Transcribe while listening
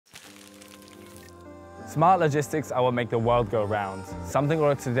Smart logistics are what make the world go round. Something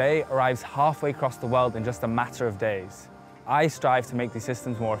ordered today arrives halfway across the world in just a matter of days. I strive to make these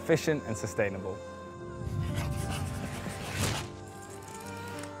systems more efficient and sustainable.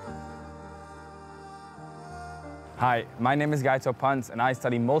 Hi, my name is Gaito Punt and I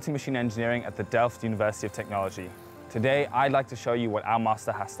study multi-machine engineering at the Delft University of Technology. Today, I'd like to show you what our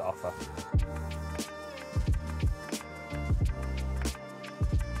master has to offer.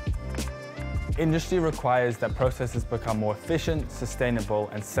 Industry requires that processes become more efficient, sustainable,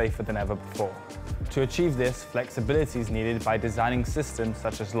 and safer than ever before. To achieve this, flexibility is needed by designing systems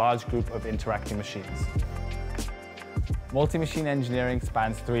such as large group of interacting machines. Multi-machine engineering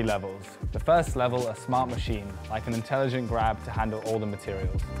spans 3 levels. The first level, a smart machine, like an intelligent grab to handle all the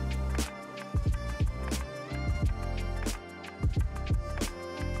materials.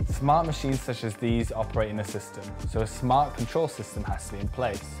 Smart machines such as these operate in a system, so a smart control system has to be in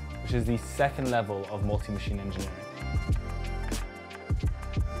place, which is the second level of multi-machine engineering.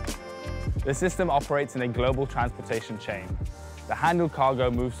 The system operates in a global transportation chain. The handled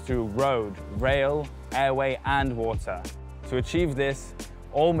cargo moves through road, rail, airway, and water. To achieve this,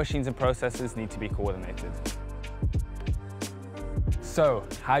 all machines and processes need to be coordinated. So,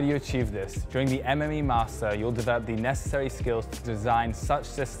 how do you achieve this? During the MME Master, you'll develop the necessary skills to design such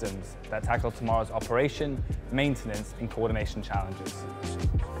systems that tackle tomorrow's operation, maintenance, and coordination challenges.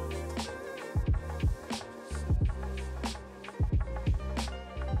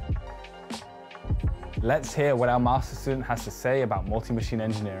 Let's hear what our master student has to say about multi-machine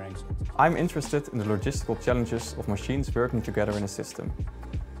engineering. I'm interested in the logistical challenges of machines working together in a system.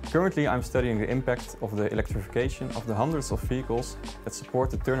 Currently, I'm studying the impact of the electrification of the hundreds of vehicles that support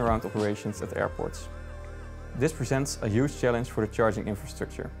the turnaround operations at airports. This presents a huge challenge for the charging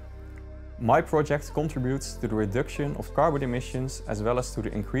infrastructure. My project contributes to the reduction of carbon emissions as well as to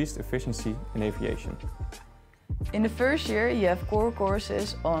the increased efficiency in aviation. In the first year, you have core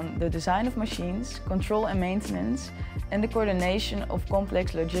courses on the design of machines, control and maintenance, and the coordination of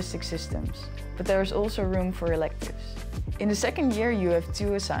complex logistic systems. But there is also room for electives. In the second year, you have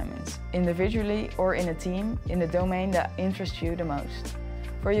 2 assignments, individually or in a team, in the domain that interests you the most.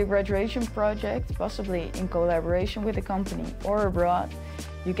 For your graduation project, possibly in collaboration with a company or abroad,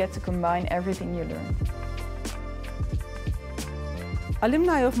 you get to combine everything you learn.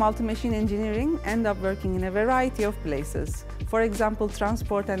 Alumni of multi-machine engineering end up working in a variety of places. For example,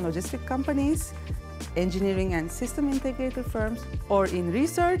 transport and logistic companies, engineering and system integrator firms, or in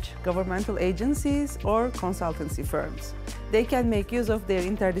research, governmental agencies, or consultancy firms. They can make use of their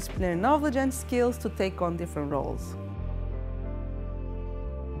interdisciplinary knowledge and skills to take on different roles.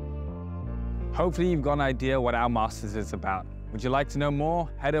 Hopefully you've got an idea what our Masters is about. Would you like to know more?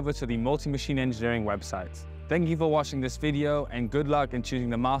 Head over to the Multi-Machine Engineering website. Thank you for watching this video and good luck in choosing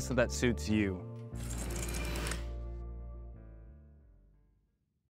the master that suits you.